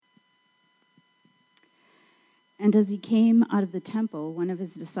And as he came out of the temple, one of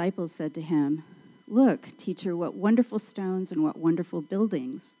his disciples said to him, "Look, teacher, what wonderful stones and what wonderful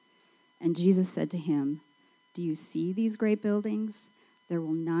buildings." And Jesus said to him, "Do you see these great buildings? There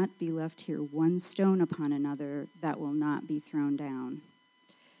will not be left here one stone upon another that will not be thrown down."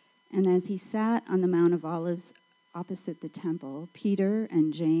 And as he sat on the Mount of Olives opposite the temple, Peter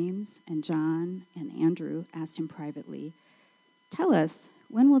and James and John and Andrew asked him privately, "Tell us,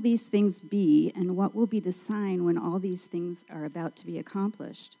 when will these things be, and what will be the sign when all these things are about to be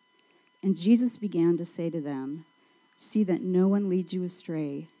accomplished?" And Jesus began to say to them, "See that no one leads you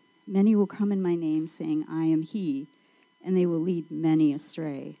astray. Many will come in my name, saying, 'I am he,' and they will lead many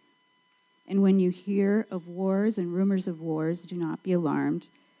astray. And when you hear of wars and rumors of wars, do not be alarmed.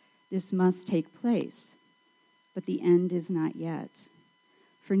 This must take place, but the end is not yet.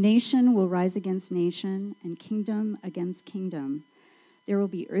 For nation will rise against nation, and kingdom against kingdom. There will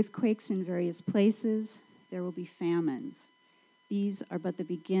be earthquakes in various places. There will be famines. These are but the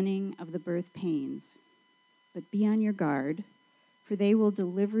beginning of the birth pains. But be on your guard, for they will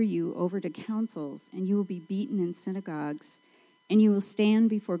deliver you over to councils, and you will be beaten in synagogues, and you will stand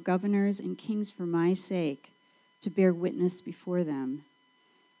before governors and kings for my sake, to bear witness before them.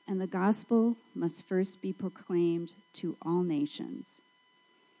 And the gospel must first be proclaimed to all nations.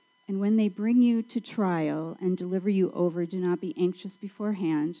 And when they bring you to trial and deliver you over, do not be anxious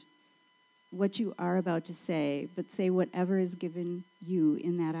beforehand what you are about to say, but say whatever is given you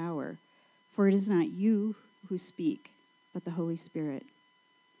in that hour. For it is not you who speak, but the Holy Spirit.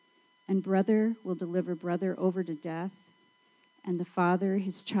 And brother will deliver brother over to death, and the father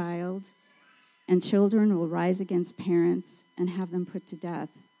his child, and children will rise against parents and have them put to death.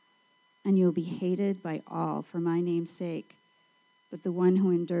 And you will be hated by all for my name's sake, but the one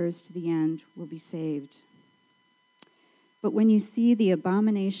who endures to the end will be saved. But when you see the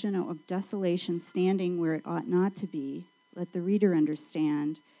abomination of desolation standing where it ought not to be, let the reader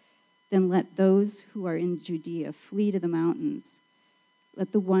understand. Then let those who are in Judea flee to the mountains.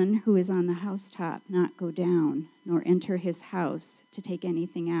 Let the one who is on the housetop not go down, nor enter his house to take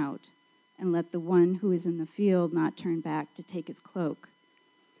anything out. And let the one who is in the field not turn back to take his cloak.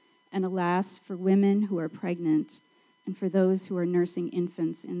 And alas, for women who are pregnant, and for those who are nursing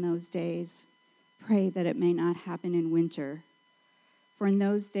infants in those days, pray that it may not happen in winter. For in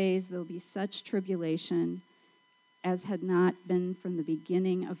those days there will be such tribulation as had not been from the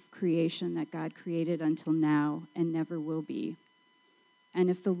beginning of creation that God created until now, and never will be. And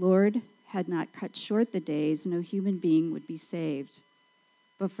if the Lord had not cut short the days, no human being would be saved.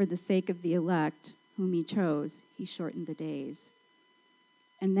 But for the sake of the elect, whom he chose, he shortened the days.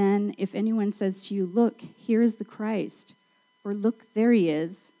 And then, if anyone says to you, 'Look, here is the Christ,' or 'Look, there he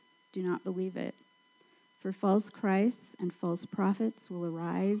is,' do not believe it. For false Christs and false prophets will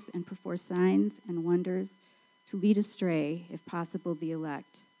arise and perform signs and wonders to lead astray, if possible, the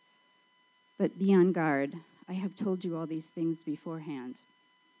elect. But be on guard. I have told you all these things beforehand.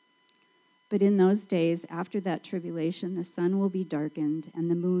 But in those days, after that tribulation, the sun will be darkened, and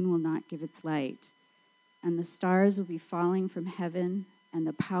the moon will not give its light, and the stars will be falling from heaven, and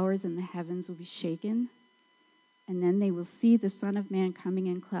the powers in the heavens will be shaken. And then they will see the Son of Man coming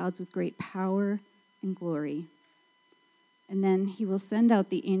in clouds with great power and glory. And then he will send out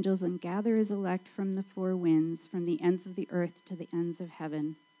the angels and gather his elect from the four winds, from the ends of the earth to the ends of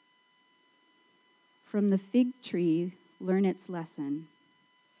heaven. From the fig tree, learn its lesson.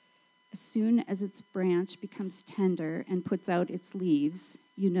 As soon as its branch becomes tender and puts out its leaves,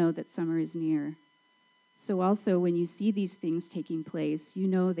 you know that summer is near. So also, when you see these things taking place, you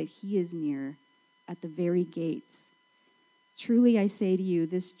know that he is near, at the very gates. Truly I say to you,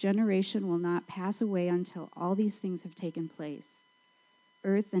 this generation will not pass away until all these things have taken place.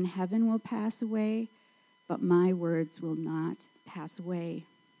 Earth and heaven will pass away, but my words will not pass away.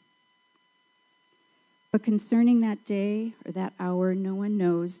 But concerning that day or that hour, no one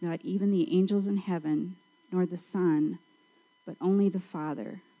knows, not even the angels in heaven, nor the Son, but only the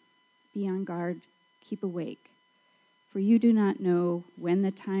Father. Be on guard, keep awake, for you do not know when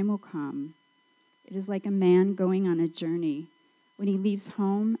the time will come. It is like a man going on a journey, when he leaves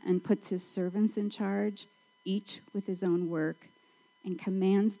home and puts his servants in charge, each with his own work, and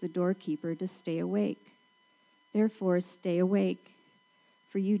commands the doorkeeper to stay awake. Therefore, stay awake,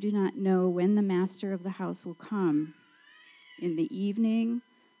 for you do not know when the master of the house will come, in the evening,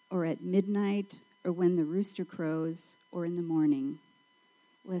 or at midnight, or when the rooster crows, or in the morning,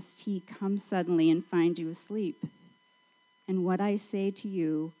 lest he come suddenly and find you asleep. And what I say to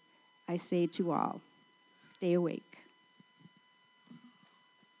you, I say to all, stay awake.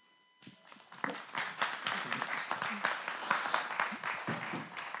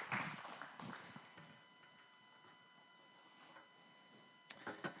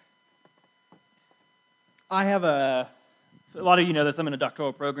 I have a lot of you know this, I'm in a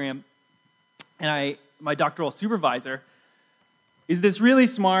doctoral program, and my doctoral supervisor is this really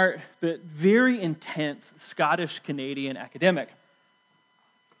smart but very intense Scottish-Canadian academic.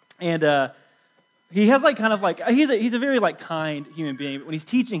 And he has he's a very kind human being, but when he's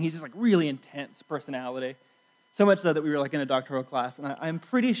teaching, he's just really intense personality. So much so that we were in a doctoral class, and I'm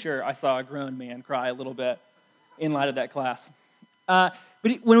pretty sure I saw a grown man cry a little bit in light of that class.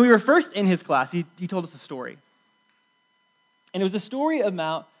 But when we were first in his class, he told us a story. And it was a story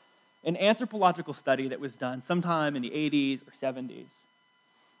about an anthropological study that was done sometime in the 80s or 70s.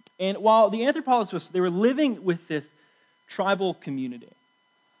 And while the anthropologists, they were living with this tribal community.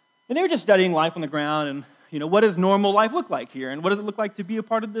 And they were just studying life on the ground and, what does normal life look like here? And what does it look like to be a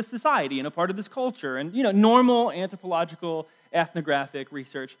part of this society and a part of this culture? And, normal anthropological, ethnographic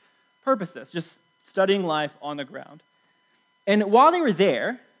research purposes, just studying life on the ground. And while they were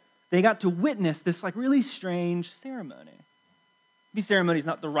there, they got to witness this really strange ceremony. Maybe ceremony is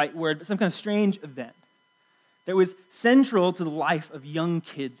not the right word, but some kind of strange event that was central to the life of young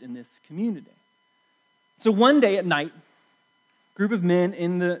kids in this community. So one day at night, a group of men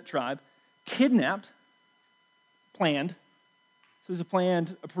in the tribe planned, so it was a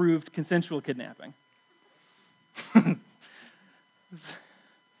planned, approved, consensual kidnapping. Let's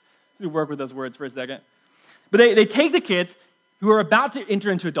work with those words for a second. But they take the kids who are about to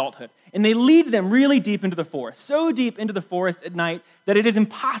enter into adulthood, and they lead them really deep into the forest, so deep into the forest at night that it is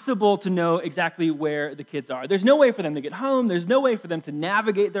impossible to know exactly where the kids are. There's no way for them to get home. There's no way for them to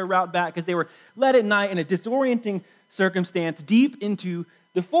navigate their route back because they were led at night in a disorienting circumstance deep into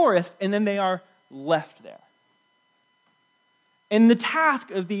the forest, and then they are left there. And the task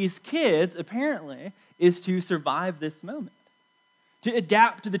of these kids, apparently, is to survive this moment, to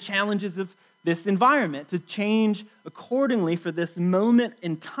adapt to the challenges of this environment, to change accordingly for this moment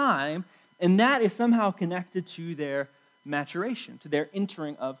in time, and that is somehow connected to their maturation, to their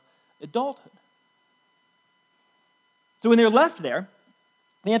entering of adulthood. So when they're left there,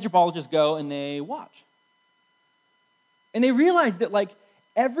 the anthropologists go and they watch. And they realize that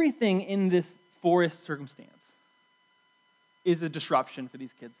everything in this forest circumstance is a disruption for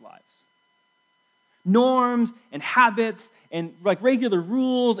these kids' lives. Norms and habits and regular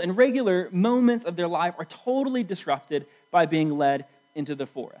rules and regular moments of their life are totally disrupted by being led into the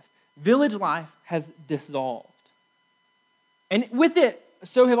forest. Village life has dissolved. And with it,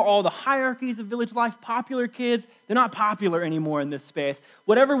 so have all the hierarchies of village life. Popular kids, they're not popular anymore in this space.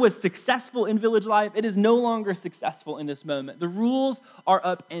 Whatever was successful in village life, it is no longer successful in this moment. The rules are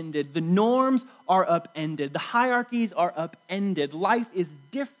upended. The norms are upended. The hierarchies are upended. Life is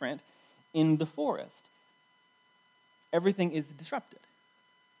different in the forest. Everything is disrupted.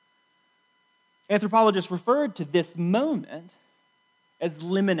 Anthropologists referred to this moment as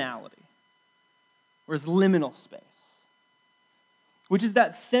liminality, or as liminal space, which is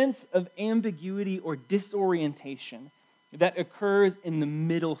that sense of ambiguity or disorientation that occurs in the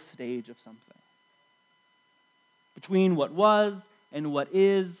middle stage of something, between what was and what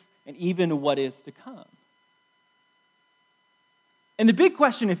is, and even what is to come. And the big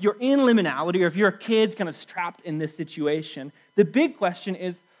question, if you're in liminality, or if you're a kid kind of trapped in this situation, the big question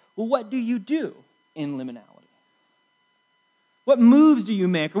is, well, what do you do in liminality? What moves do you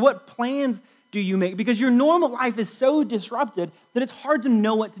make, or what plans do you make? Because your normal life is so disrupted that it's hard to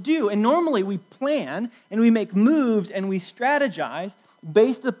know what to do. And normally we plan, and we make moves, and we strategize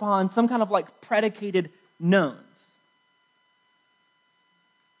based upon some kind of predicated knowns.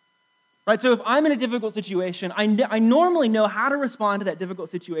 Right, so if I'm in a difficult situation, I normally know how to respond to that difficult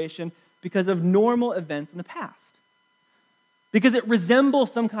situation because of normal events in the past. Because it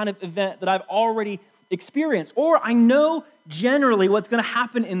resembles some kind of event that I've already experienced. Or I know generally what's going to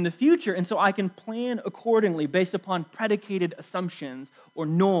happen in the future, and so I can plan accordingly based upon predicated assumptions or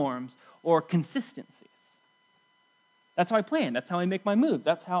norms or consistencies. That's how I plan. That's how I make my moves.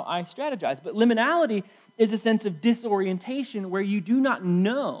 That's how I strategize. But liminality is a sense of disorientation where you do not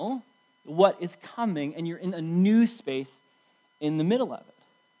know what is coming, and you're in a new space in the middle of it.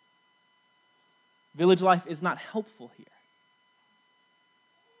 Village life is not helpful here.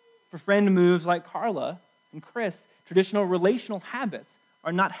 For friend moves like Carla and Chris, traditional relational habits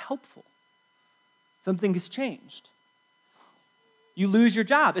are not helpful. Something has changed. You lose your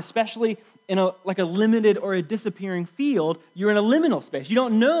job, especially in a limited or a disappearing field. You're in a liminal space. You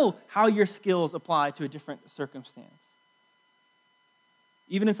don't know how your skills apply to a different circumstance.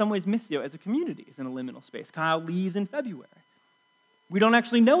 Even in some ways, Missio as a community is in a liminal space. Kyle leaves in February. We don't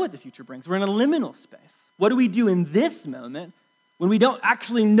actually know what the future brings. We're in a liminal space. What do we do in this moment when we don't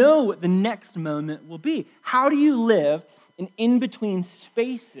actually know what the next moment will be? How do you live in between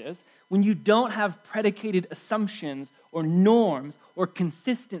spaces when you don't have predicated assumptions or norms or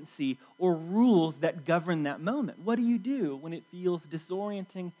consistency or rules that govern that moment? What do you do when it feels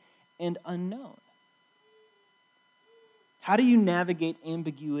disorienting and unknown? How do you navigate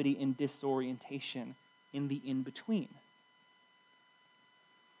ambiguity and disorientation in the in-between?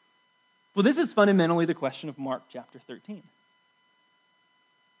 Well, this is fundamentally the question of Mark chapter 13.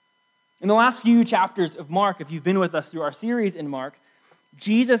 In the last few chapters of Mark, if you've been with us through our series in Mark,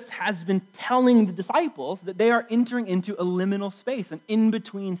 Jesus has been telling the disciples that they are entering into a liminal space, an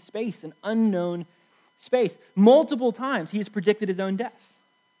in-between space, an unknown space. Multiple times he has predicted his own death,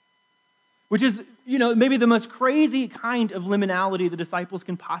 which is, maybe the most crazy kind of liminality the disciples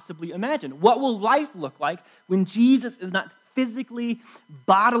can possibly imagine. What will life look like when Jesus is not physically,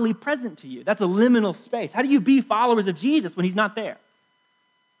 bodily present to you? That's a liminal space. How do you be followers of Jesus when he's not there?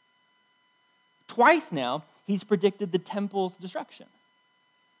 Twice now, he's predicted the temple's destruction.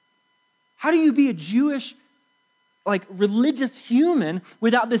 How do you be a Jewish, religious human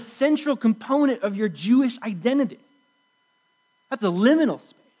without this central component of your Jewish identity? That's a liminal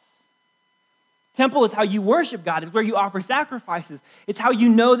space. Temple is how you worship God. It's where you offer sacrifices. It's how you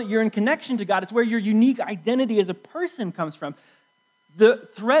know that you're in connection to God. It's where your unique identity as a person comes from. The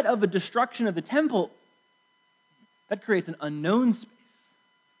threat of a destruction of the temple, that creates an unknown space,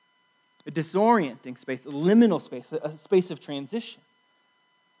 a disorienting space, a liminal space, a space of transition.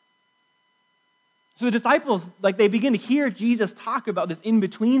 So the disciples, they begin to hear Jesus talk about this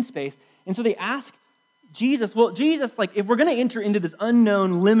in-between space, and so they ask Jesus, well, Jesus, if we're going to enter into this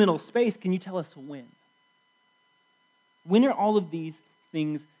unknown liminal space, can you tell us when? When are all of these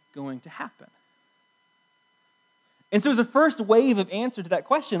things going to happen? And so as a first wave of answer to that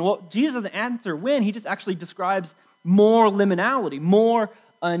question, well, Jesus doesn't answer when, he just actually describes more liminality, more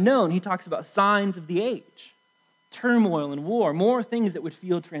unknown. He talks about signs of the age, turmoil and war, more things that would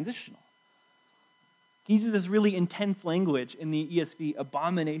feel transitional. He uses this really intense language in the ESV,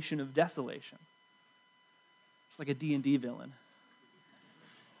 abomination of desolation. It's like a D&D villain.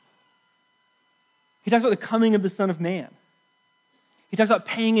 He talks about the coming of the Son of Man. He talks about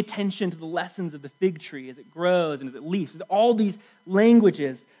paying attention to the lessons of the fig tree as it grows and as it leaves. There's all these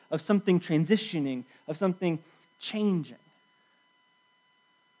languages of something transitioning, of something changing.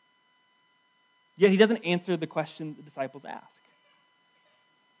 Yet he doesn't answer the question the disciples ask.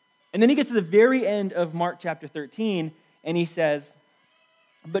 And then he gets to the very end of Mark chapter 13, and he says,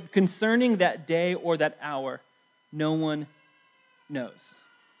 but concerning that day or that hour, no one knows.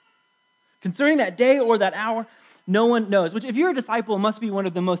 Concerning that day or that hour, no one knows. Which, if you're a disciple, must be one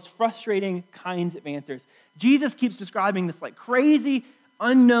of the most frustrating kinds of answers. Jesus keeps describing this crazy,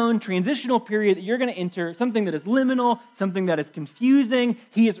 unknown, transitional period that you're going to enter, something that is liminal, something that is confusing.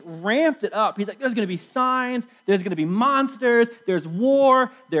 He has ramped it up. He's like, there's going to be signs, there's going to be monsters, there's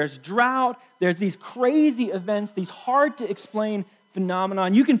war, there's drought, there's these crazy events, these hard-to-explain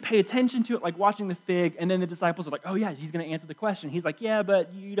phenomenon. You can pay attention to it like watching the fig, and then the disciples are like, oh yeah, he's going to answer the question. He's like, yeah,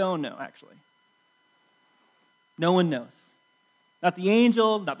 but you don't know, actually. No one knows. Not the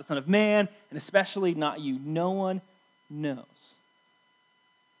angels, not the Son of Man, and especially not you. No one knows.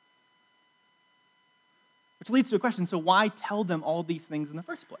 Which leads to a question, so why tell them all these things in the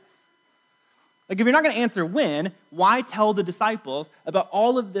first place? If you're not going to answer when, why tell the disciples about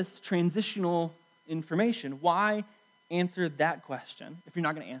all of this transitional information? Why answer that question if you're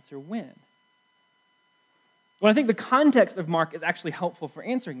not going to answer when? Well, I think the context of Mark is actually helpful for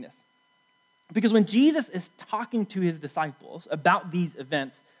answering this. Because when Jesus is talking to his disciples about these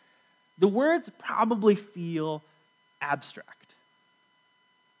events, the words probably feel abstract.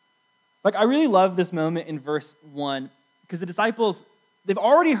 I really love this moment in verse 1, because the disciples, they've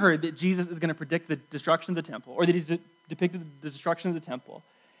already heard that Jesus is going to predict the destruction of the temple, or that he's depicted the destruction of the temple.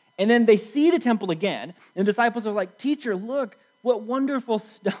 And then they see the temple again, and the disciples are like, teacher, look, what wonderful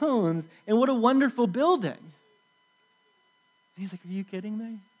stones, and what a wonderful building. And he's like, are you kidding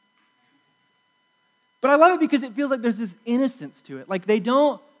me? But I love it because it feels like there's this innocence to it. They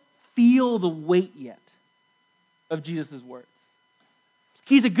don't feel the weight yet of Jesus' words.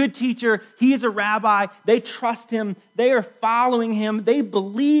 He's a good teacher. He is a rabbi. They trust him. They are following him. They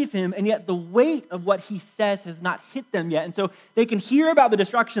believe him, and yet the weight of what he says has not hit them yet. And so they can hear about the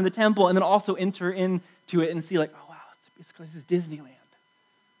destruction of the temple and then also enter into it and see oh, wow, this is Disneyland.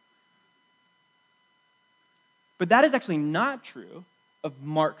 But that is actually not true of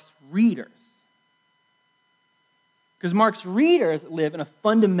Mark's readers. Because Mark's readers live in a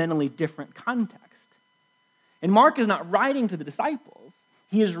fundamentally different context. And Mark is not writing to the disciples.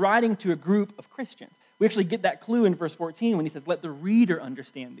 He is writing to a group of Christians. We actually get that clue in verse 14 when he says, let the reader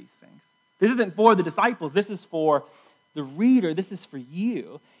understand these things. This isn't for the disciples. This is for the reader. This is for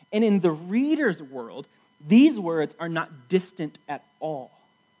you. And in the reader's world, these words are not distant at all.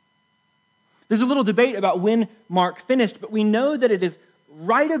 There's a little debate about when Mark finished, but we know that it is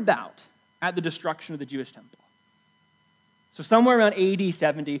right about at the destruction of the Jewish temple. So somewhere around AD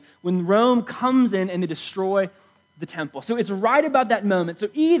 70, when Rome comes in and they destroy the temple. So it's right about that moment. So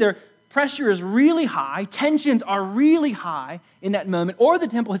either pressure is really high, tensions are really high in that moment, or the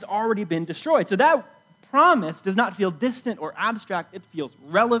temple has already been destroyed. So that promise does not feel distant or abstract. It feels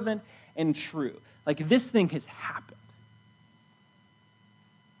relevant and true. Like this thing has happened.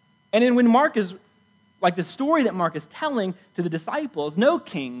 And then when Mark is, like the story that Mark is telling to the disciples, no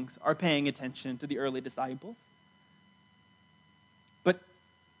kings are paying attention to the early disciples. But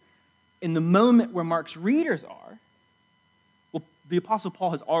in the moment where Mark's readers are, well, the Apostle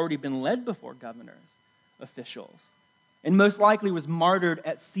Paul has already been led before governors, officials, and most likely was martyred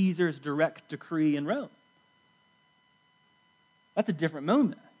at Caesar's direct decree in Rome. That's a different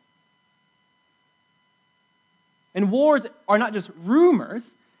moment. And wars are not just rumors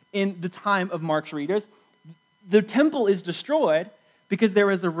in the time of Mark's readers. The temple is destroyed because there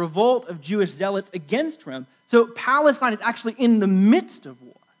is a revolt of Jewish zealots against Rome. So Palestine is actually in the midst of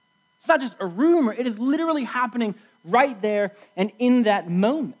war. It's not just a rumor. It is literally happening right there and in that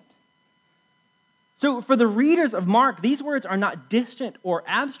moment. So for the readers of Mark, these words are not distant or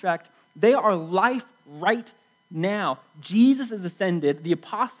abstract. They are life right now. Jesus is ascended. The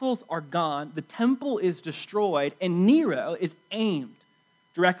apostles are gone. The temple is destroyed. And Nero is aimed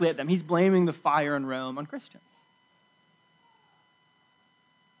directly at them. He's blaming the fire in Rome on Christians.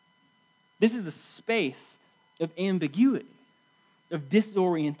 This is a space of ambiguity, of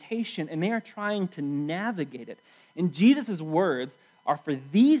disorientation, and they are trying to navigate it. And Jesus' words are for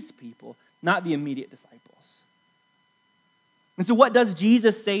these people, not the immediate disciples. And so what does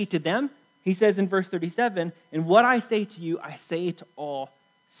Jesus say to them? He says in verse 37, "And what I say to you, I say to all,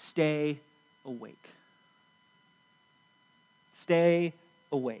 stay awake." Stay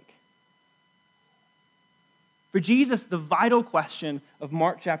awake. For Jesus, the vital question of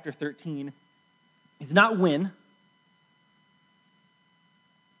Mark chapter 13 is not when.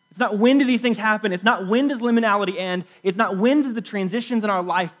 It's not when do these things happen. It's not when does liminality end. It's not when does the transitions in our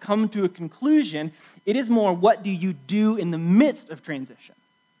life come to a conclusion. It is more, what do you do in the midst of transition?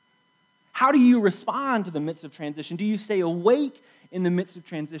 How do you respond to the midst of transition? Do you stay awake in the midst of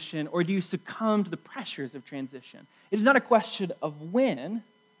transition, or do you succumb to the pressures of transition? It is not a question of when,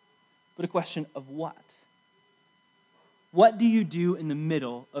 but a question of what. What do you do in the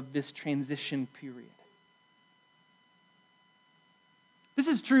middle of this transition period? This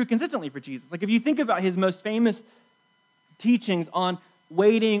is true consistently for Jesus. Like if you think about his most famous teachings on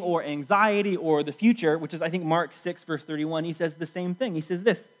waiting or anxiety or the future, which is I think Mark 6 verse 31, he says the same thing. He says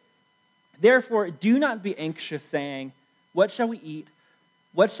this, "Therefore do not be anxious saying, what shall we eat?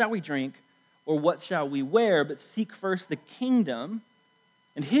 What shall we drink? Or what shall we wear? But seek first the kingdom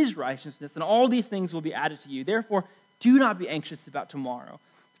and his righteousness, and all these things will be added to you. Therefore do not be anxious about tomorrow,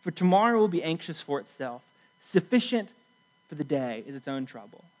 for tomorrow will be anxious for itself. Sufficient for the day is its own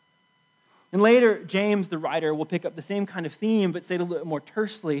trouble." And later, James, the writer, will pick up the same kind of theme, but say it a little more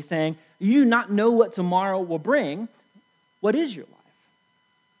tersely, saying, "You do not know what tomorrow will bring. What is your life?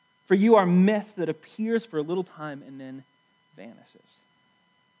 For you are mist that appears for a little time and then vanishes."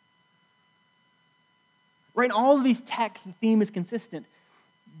 Right, in all of these texts, the theme is consistent.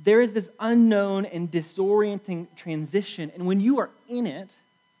 There is this unknown and disorienting transition, and when you are in it,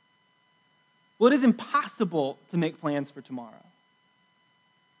 well, it is impossible to make plans for tomorrow.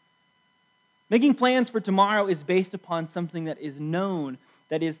 Making plans for tomorrow is based upon something that is known,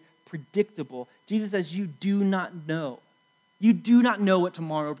 that is predictable. Jesus says you do not know. You do not know what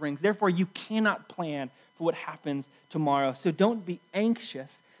tomorrow brings. Therefore, you cannot plan for what happens tomorrow. So don't be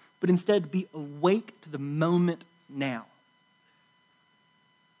anxious, but instead be awake to the moment now.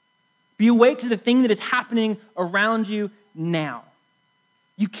 Be awake to the thing that is happening around you now.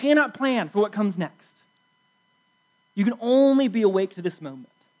 You cannot plan for what comes next. You can only be awake to this moment.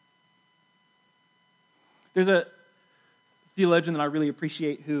 There's a theologian that I really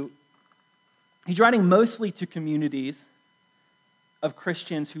appreciate he's writing mostly to communities of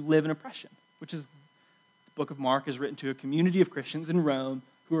Christians who live in oppression, which is the book of Mark is written to a community of Christians in Rome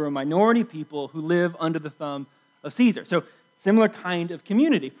who are a minority people who live under the thumb of Caesar. So similar kind of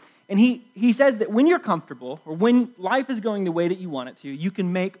community. And he says that when you're comfortable or when life is going the way that you want it to, you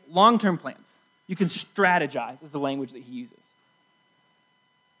can make long-term plans. You can strategize is the language that he uses.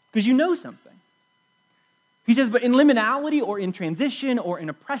 Because you know something. He says, but in liminality or in transition or in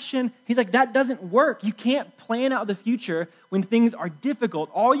oppression, he's like, that doesn't work. You can't plan out the future when things are difficult.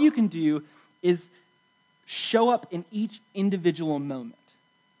 All you can do is show up in each individual moment.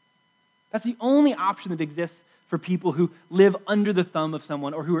 That's the only option that exists for people who live under the thumb of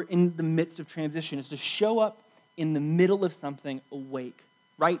someone or who are in the midst of transition, is to show up in the middle of something awake,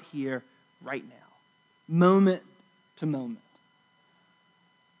 right here, right now, moment to moment.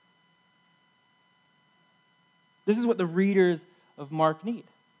 This is what the readers of Mark need.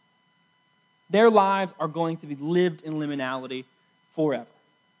 Their lives are going to be lived in liminality forever.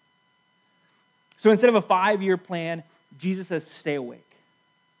 So instead of a 5-year plan, Jesus says, stay awake.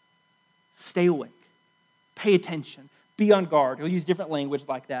 Stay awake. Pay attention. Be on guard. He'll use different language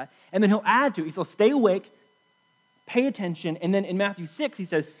like that. And then he'll add to it. He'll stay awake, pay attention. And then in Matthew 6, he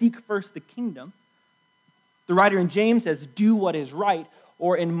says, seek first the kingdom. The writer in James says, do what is right.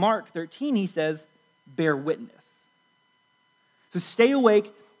 Or in Mark 13, he says, bear witness. So stay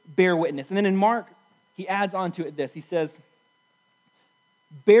awake, bear witness. And then in Mark, he adds on to it this. He says,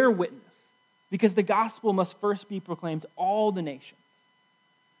 bear witness, because the gospel must first be proclaimed to all the nations.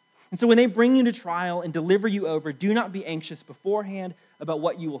 And so when they bring you to trial and deliver you over, do not be anxious beforehand about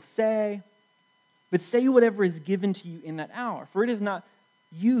what you will say, but say whatever is given to you in that hour. For it is not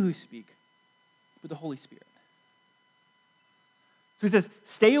you who speak, but the Holy Spirit. So he says,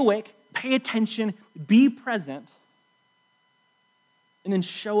 stay awake, pay attention, be present, and then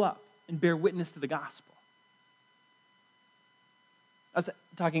show up and bear witness to the gospel. I was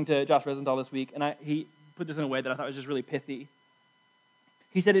talking to Josh Rosenthal this week, and he put this in a way that I thought was just really pithy.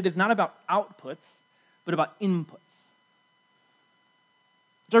 He said it is not about outputs, but about inputs.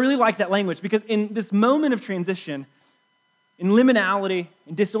 Which I really like that language, because in this moment of transition, in liminality,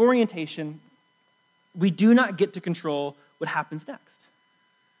 in disorientation, we do not get to control what happens next.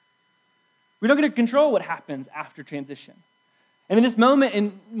 We don't get to control what happens after transition. And in this moment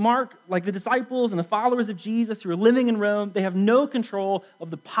in Mark, like the disciples and the followers of Jesus who are living in Rome, they have no control of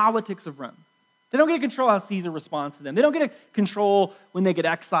the politics of Rome. They don't get to control how Caesar responds to them. They don't get to control when they get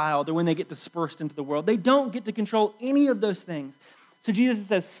exiled or when they get dispersed into the world. They don't get to control any of those things. So Jesus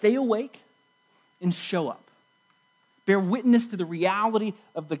says, stay awake and show up. Bear witness to the reality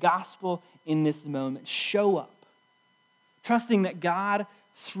of the gospel in this moment. Show up. Trusting that God,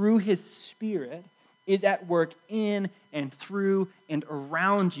 through his Spirit, is at work in and through and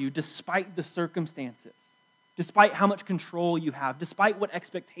around you despite the circumstances, despite how much control you have, despite what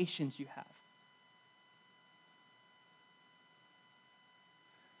expectations you have.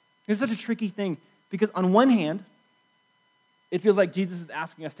 It's such a tricky thing because on one hand, it feels like Jesus is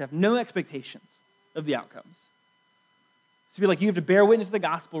asking us to have no expectations of the outcomes. So feel like you have to bear witness to the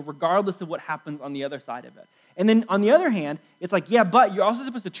gospel regardless of what happens on the other side of it. And then on the other hand, it's like, yeah, but you're also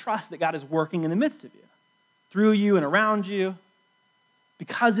supposed to trust that God is working in the midst of you, through you and around you,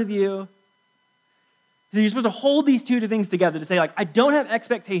 because of you. So you're supposed to hold these two things together to say, like, I don't have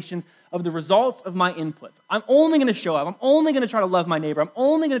expectations of the results of my inputs. I'm only going to show up. I'm only going to try to love my neighbor. I'm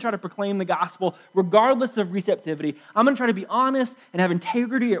only going to try to proclaim the gospel regardless of receptivity. I'm going to try to be honest and have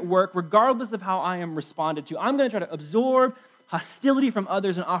integrity at work regardless of how I am responded to. I'm going to try to absorb hostility from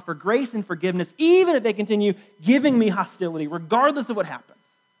others and offer grace and forgiveness even if they continue giving me hostility regardless of what happens.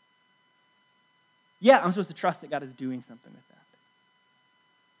 Yeah, I'm supposed to trust that God is doing something with that.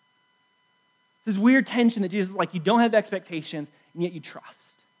 This weird tension that Jesus is like, you don't have expectations, and yet you trust.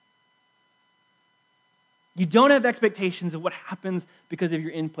 You don't have expectations of what happens because of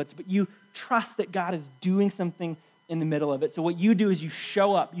your inputs, but you trust that God is doing something in the middle of it. So what you do is you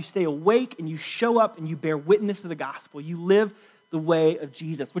show up, you stay awake, and you show up, and you bear witness to the gospel. You live the way of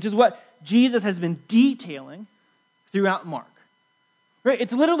Jesus, which is what Jesus has been detailing throughout Mark. Right?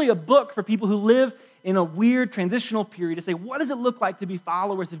 It's literally a book for people who live in a weird transitional period to say, what does it look like to be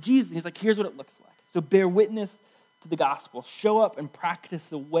followers of Jesus? And he's like, here's what it looks like. So bear witness to the gospel. Show up and practice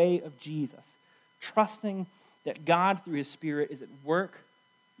the way of Jesus, trusting that God, through his Spirit, is at work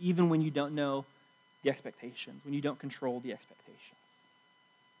even when you don't know the expectations, when you don't control the expectations.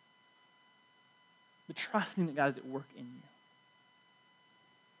 But trusting that God is at work in you.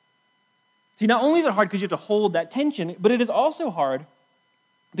 See, not only is it hard because you have to hold that tension, but it is also hard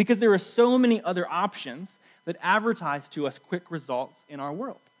because there are so many other options that advertise to us quick results in our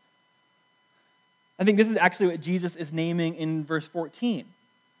world. I think this is actually what Jesus is naming in verse 14.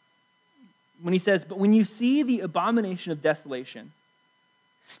 When he says, but when you see the abomination of desolation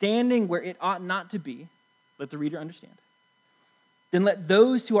standing where it ought not to be, let the reader understand, then let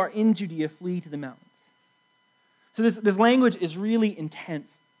those who are in Judea flee to the mountains. So this language is really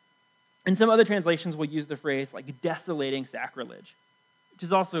intense. And some other translations will use the phrase like desolating sacrilege, which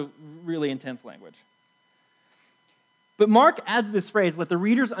is also really intense language. But Mark adds this phrase, let the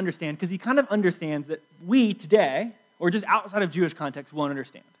readers understand, because he kind of understands that we today, or just outside of Jewish context, won't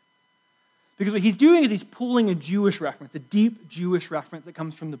understand. Because what he's doing is he's pulling a Jewish reference, a deep Jewish reference that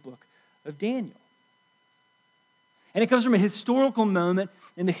comes from the book of Daniel. And it comes from a historical moment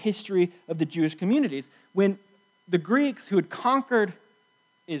in the history of the Jewish communities when the Greeks who had conquered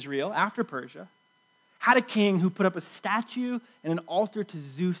Israel after Persia had a king who put up a statue and an altar to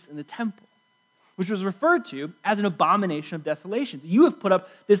Zeus in the temple, which was referred to as an abomination of desolation. You have put up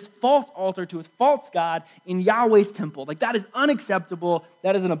this false altar to a false god in Yahweh's temple. Like, that is unacceptable.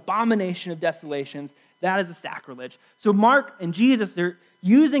 That is an abomination of desolations. That is a sacrilege. So Mark and Jesus, they're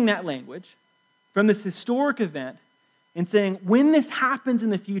using that language from this historic event and saying, when this happens in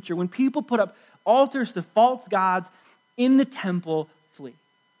the future, when people put up altars to false gods in the temple, flee.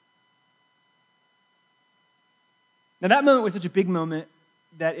 Now, that moment was such a big moment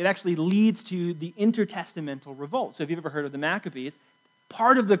that it actually leads to the intertestamental revolt. So if you've ever heard of the Maccabees,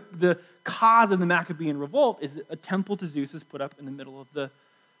 part of the cause of the Maccabean revolt is that a temple to Zeus is put up in the middle of the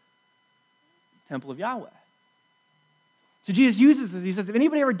temple of Yahweh. So Jesus uses this. He says, if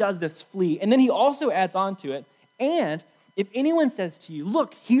anybody ever does this, flee. And then he also adds on to it, and if anyone says to you,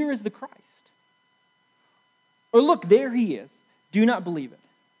 look, here is the Christ, or look, there he is, do not believe it.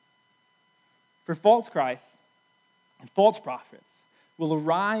 For false Christs and false prophets will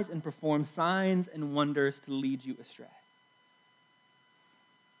arise and perform signs and wonders to lead you astray.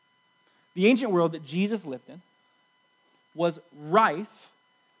 The ancient world that Jesus lived in was rife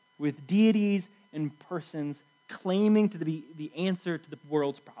with deities and persons claiming to be the answer to the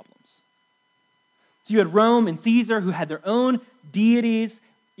world's problems. So you had Rome and Caesar who had their own deities.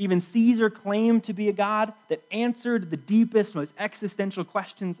 Even Caesar claimed to be a god that answered the deepest, most existential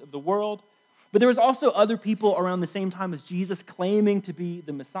questions of the world. But there was also other people around the same time as Jesus claiming to be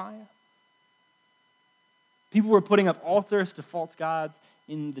the Messiah. People were putting up altars to false gods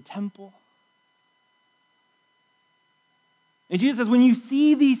in the temple. And Jesus says, when you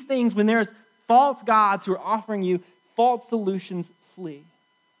see these things, when there's false gods who are offering you false solutions, flee.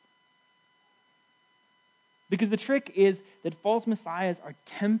 Because the trick is that false messiahs are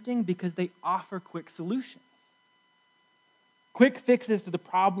tempting because they offer quick solutions. Quick fixes to the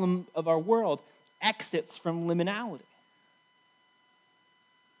problem of our world, exits from liminality.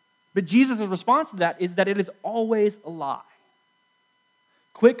 But Jesus' response to that is that it is always a lie.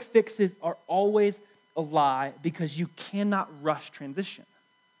 Quick fixes are always a lie because you cannot rush transition.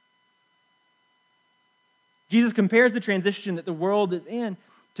 Jesus compares the transition that the world is in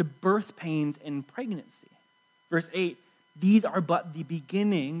to birth pains and pregnancy. Verse 8, these are but the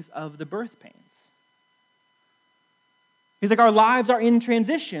beginnings of the birth pains. He's like, our lives are in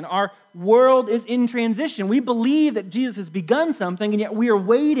transition. Our world is in transition. We believe that Jesus has begun something, and yet we are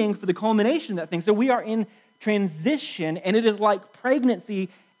waiting for the culmination of that thing. So we are in transition, and it is like pregnancy,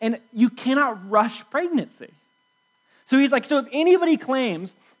 and you cannot rush pregnancy. So he's like, so if anybody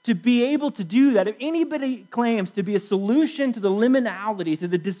claims to be able to do that, if anybody claims to be a solution to the liminality, to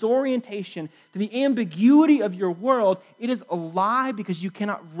the disorientation, to the ambiguity of your world, it is a lie because you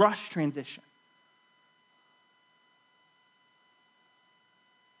cannot rush transition.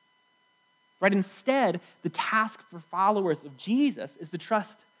 Right? Instead, the task for followers of Jesus is to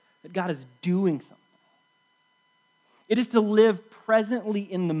trust that God is doing something. It is to live presently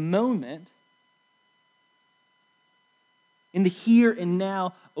in the moment, in the here and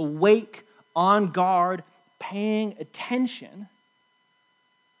now, awake, on guard, paying attention,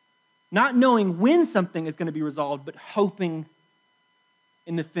 not knowing when something is going to be resolved, but hoping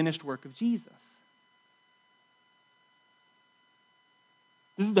in the finished work of Jesus.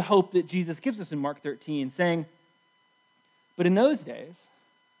 This is the hope that Jesus gives us in Mark 13, saying, but in those days,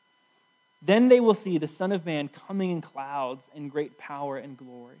 then they will see the Son of Man coming in clouds in great power and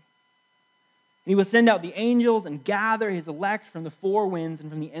glory. And he will send out the angels and gather his elect from the four winds and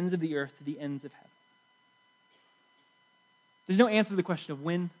from the ends of the earth to the ends of heaven. There's no answer to the question of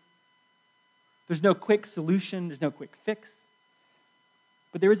when. There's no quick solution. There's no quick fix.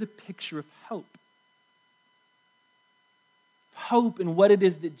 But there is a picture of hope. Hope in what it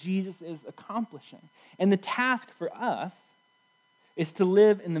is that Jesus is accomplishing. And the task for us is to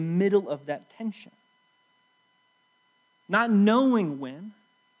live in the middle of that tension. Not knowing when,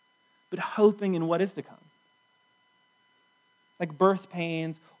 but hoping in what is to come. Like birth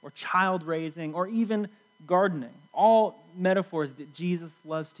pains, or child raising, or even gardening. All metaphors that Jesus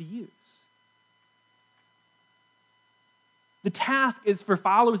loves to use. The task is for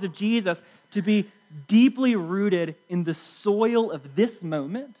followers of Jesus to be deeply rooted in the soil of this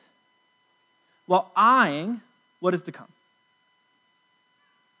moment while eyeing what is to come.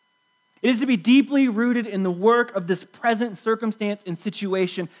 It is to be deeply rooted in the work of this present circumstance and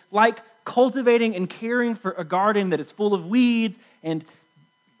situation, like cultivating and caring for a garden that is full of weeds, and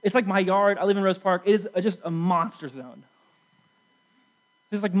it's like my yard. I live in Rose Park. It is just a monster zone.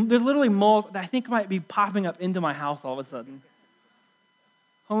 There's literally moles that I think might be popping up into my house all of a sudden.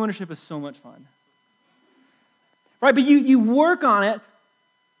 Homeownership is so much fun. Right, but you work on it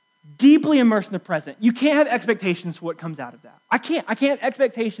deeply immersed in the present. You can't have expectations for what comes out of that. I can't have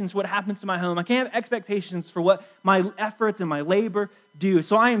expectations for what happens to my home. I can't have expectations for what my efforts and my labor do.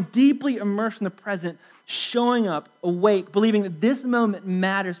 So I am deeply immersed in the present, showing up, awake, believing that this moment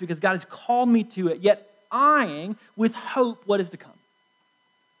matters because God has called me to it, yet eyeing with hope what is to come.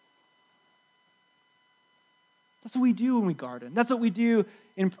 That's what we do when we garden. That's what we do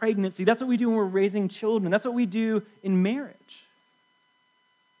in pregnancy. That's what we do when we're raising children. That's what we do in marriage.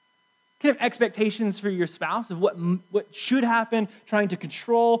 You can have expectations for your spouse of what should happen, trying to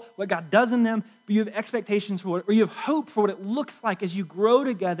control what God does in them, but you have expectations for what, or you have hope for what it looks like as you grow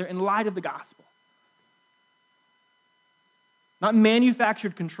together in light of the gospel. Not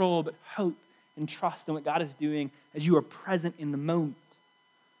manufactured control, but hope and trust in what God is doing as you are present in the moment.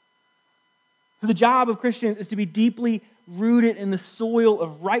 So the job of Christians is to be deeply rooted in the soil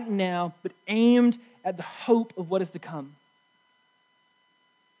of right now, but aimed at the hope of what is to come.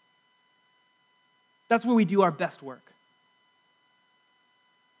 That's where we do our best work.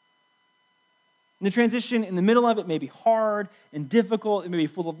 And the transition in the middle of it may be hard and difficult. It may be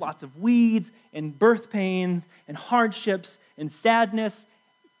full of lots of weeds and birth pains and hardships and sadness.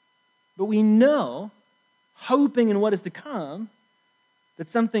 But we know, hoping in what is to come, that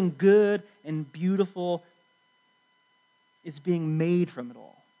something good and beautiful is being made from it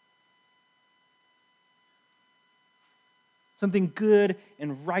all. Something good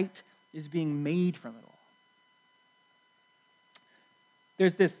and right is being made from it all.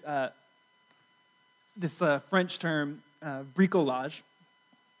 There's this French term, bricolage,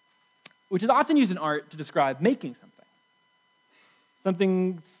 which is often used in art to describe making something.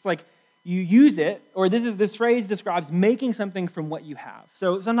 Something's like you use it, or this phrase describes making something from what you have.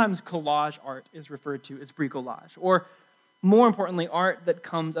 So sometimes collage art is referred to as bricolage, or more importantly, art that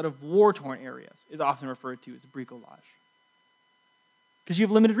comes out of war-torn areas is often referred to as bricolage. Because you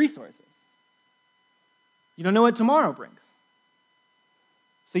have limited resources. You don't know what tomorrow brings.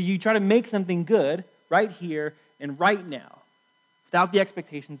 So you try to make something good right here and right now without the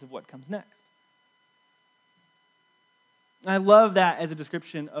expectations of what comes next. And I love that as a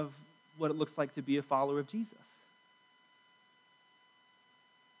description of what it looks like to be a follower of Jesus.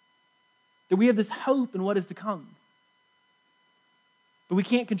 That we have this hope in what is to come. But we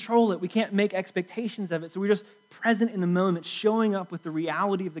can't control it. We can't make expectations of it. So we're just present in the moment, showing up with the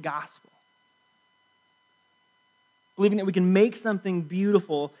reality of the gospel. Believing that we can make something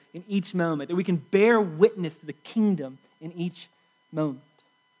beautiful in each moment, that we can bear witness to the kingdom in each moment.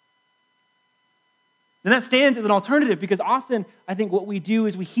 And that stands as an alternative because often I think what we do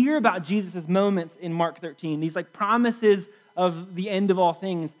is we hear about Jesus' moments in Mark 13, these like promises of the end of all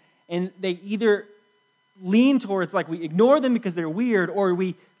things, and they either lean towards like we ignore them because they're weird, or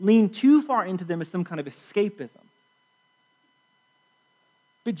we lean too far into them as some kind of escapism.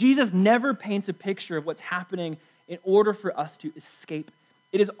 But Jesus never paints a picture of what's happening in order for us to escape.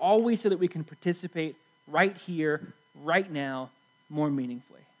 It is always so that we can participate right here, right now, more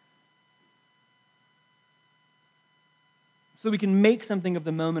meaningfully. So we can make something of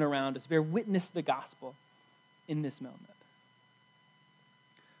the moment around us, bear witness to the gospel in this moment.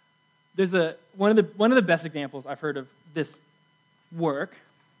 There's one of the best examples I've heard of this work.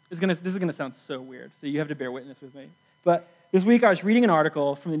 This is gonna sound so weird, so you have to bear witness with me. But this week I was reading an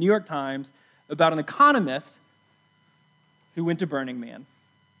article from the New York Times about an economist who went to Burning Man.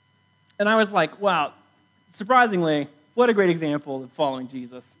 And I was like, wow, surprisingly, what a great example of following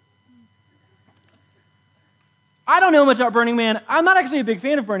Jesus. I don't know much about Burning Man. I'm not actually a big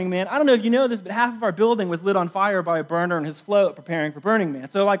fan of Burning Man. I don't know if you know this, but half of our building was lit on fire by a burner and his float preparing for Burning Man.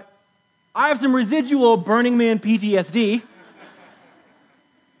 So, I have some residual Burning Man PTSD.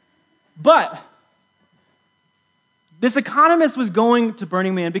 But this economist was going to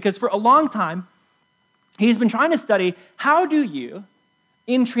Burning Man because for a long time, he's been trying to study how do you,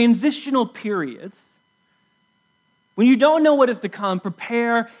 in transitional periods, when you don't know what is to come,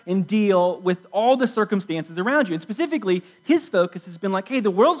 prepare and deal with all the circumstances around you. And specifically, his focus has been like, hey,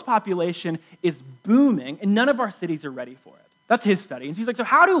 the world's population is booming and none of our cities are ready for it. That's his study. And so he's like, so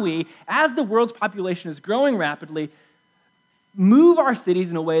how do we, as the world's population is growing rapidly, move our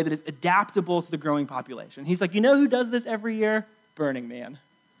cities in a way that is adaptable to the growing population? He's like, you know who does this every year? Burning Man.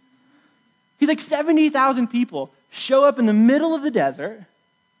 He's like, 70,000 people show up in the middle of the desert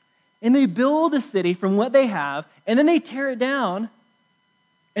and they build a city from what they have, and then they tear it down,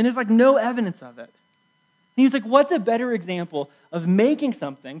 and there's no evidence of it. And he's like, what's a better example of making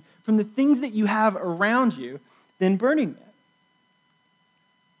something from the things that you have around you than Burning Man?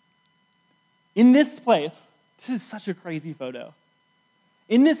 In this place, this is such a crazy photo.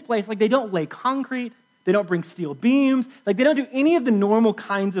 In this place, like they don't lay concrete, they don't bring steel beams, like they don't do any of the normal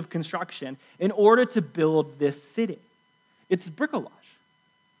kinds of construction in order to build this city. It's bricolage.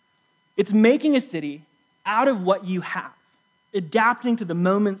 It's making a city out of what you have, adapting to the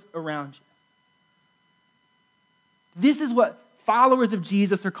moments around you. This is what followers of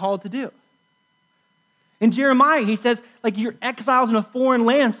Jesus are called to do. In Jeremiah, he says, like, you're exiles in a foreign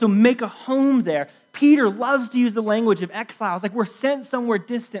land, so make a home there. Peter loves to use the language of exiles. Like, we're sent somewhere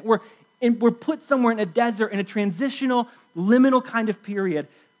distant. We're put somewhere in a desert, in a transitional, liminal kind of period.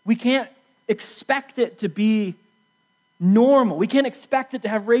 We can't expect it to be normal. We can't expect it to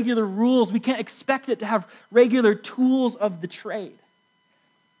have regular rules. We can't expect it to have regular tools of the trade.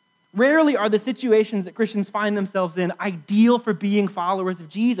 Rarely are the situations that Christians find themselves in ideal for being followers of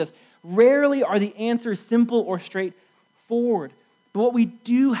Jesus. Rarely are the answers simple or straightforward. But what we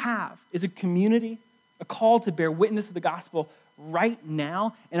do have is a community, a call to bear witness to the gospel right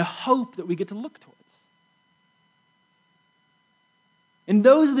now, and a hope that we get to look towards. And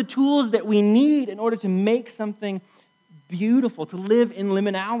those are the tools that we need in order to make something beautiful, to live in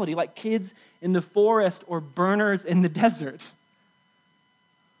liminality, like kids in the forest or burners in the desert.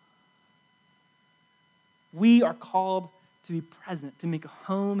 We are called to be present, to make a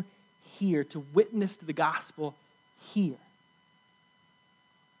home here, to witness to the gospel here.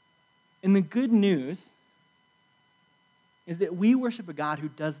 And the good news is that we worship a God who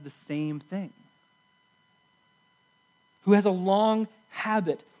does the same thing, who has a long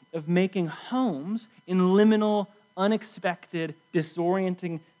habit of making homes in liminal, unexpected,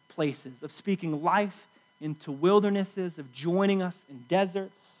 disorienting places, of speaking life into wildernesses, of joining us in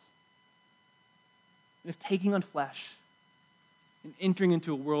deserts, of taking on flesh and entering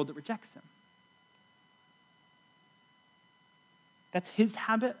into a world that rejects him. That's his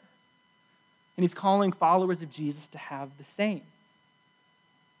habit, and he's calling followers of Jesus to have the same.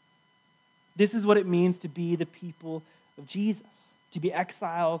 This is what it means to be the people of Jesus, to be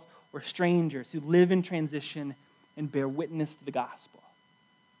exiles or strangers who live in transition and bear witness to the gospel.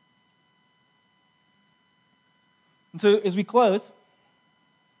 And so as we close,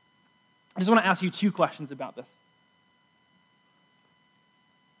 I just want to ask you two questions about this.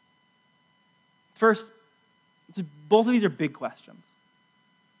 First, both of these are big questions.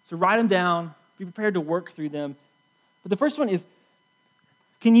 So write them down, be prepared to work through them. But the first one is,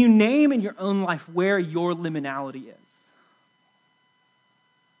 can you name in your own life where your liminality is?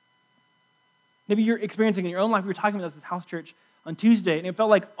 Maybe you're experiencing in your own life, we were talking about this house church on Tuesday, and it felt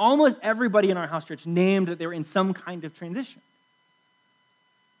like almost everybody in our house church named that they were in some kind of transition.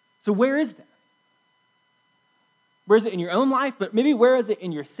 So where is that? Where is it in your own life? But maybe where is it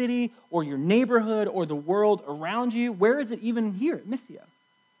in your city or your neighborhood or the world around you? Where is it even here at Missio?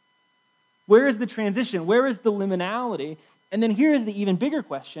 Where is the transition? Where is the liminality? And then here is the even bigger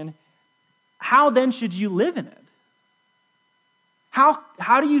question. How then should you live in it?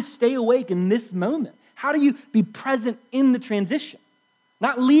 How do you stay awake in this moment? How do you be present in the transition?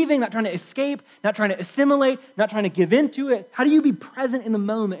 Not leaving, not trying to escape, not trying to assimilate, not trying to give into it. How do you be present in the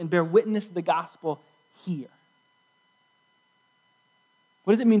moment and bear witness to the gospel here?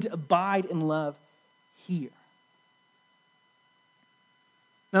 What does it mean to abide in love here?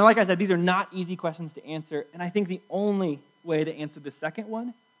 Now, like I said, these are not easy questions to answer, and I think the only way to answer the second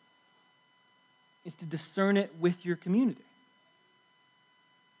one is to discern it with your community.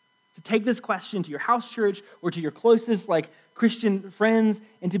 To take this question to your house church or to your closest Christian friends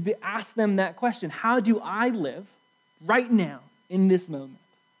and to ask them that question. How do I live right now in this moment?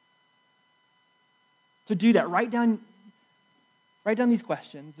 To do that, write down these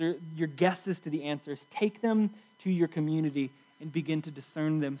questions, your guesses to the answers. Take them to your community and begin to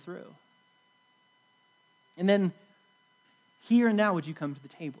discern them through. And then, here and now, would you come to the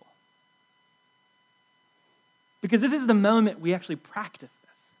table? Because this is the moment we actually practice this.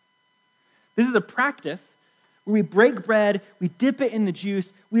 This is a practice where we break bread, we dip it in the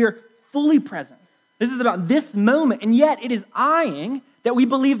juice, we are fully present. This is about this moment, and yet it is eyeing that we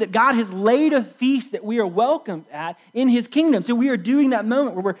believe that God has laid a feast that we are welcomed at in his kingdom. So we are doing that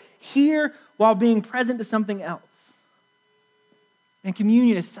moment where we're here while being present to something else. And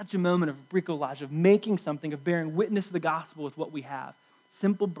communion is such a moment of bricolage, of making something, of bearing witness to the gospel with what we have.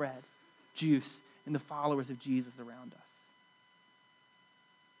 Simple bread, juice, and the followers of Jesus around us.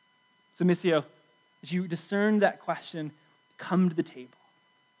 So, Missio, as you discern that question, come to the table.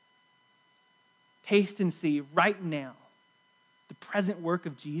 Taste and see right now the present work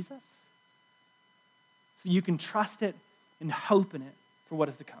of Jesus so you can trust it and hope in it for what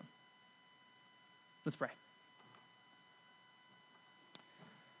is to come. Let's pray.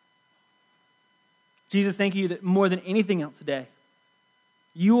 Jesus, thank you that more than anything else today,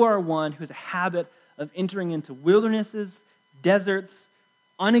 you are one who has a habit of entering into wildernesses, deserts,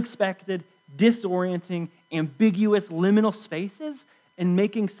 unexpected, disorienting, ambiguous, liminal spaces and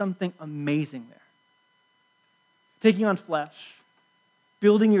making something amazing there. Taking on flesh,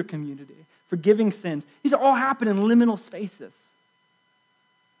 building your community, forgiving sins. These are all happen in liminal spaces.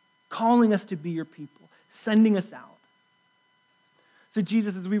 Calling us to be your people, sending us out. So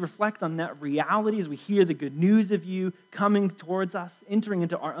Jesus, as we reflect on that reality, as we hear the good news of you coming towards us, entering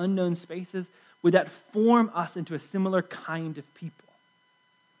into our unknown spaces, would that form us into a similar kind of people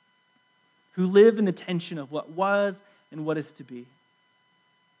who live in the tension of what was and what is to be,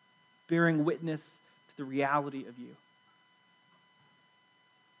 bearing witness to the reality of you.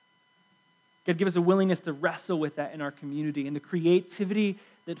 God, give us a willingness to wrestle with that in our community and the creativity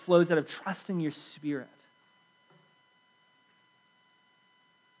that flows out of trusting your Spirit.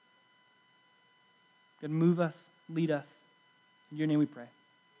 God, move us, lead us. In your name we pray.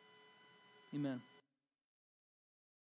 Amen.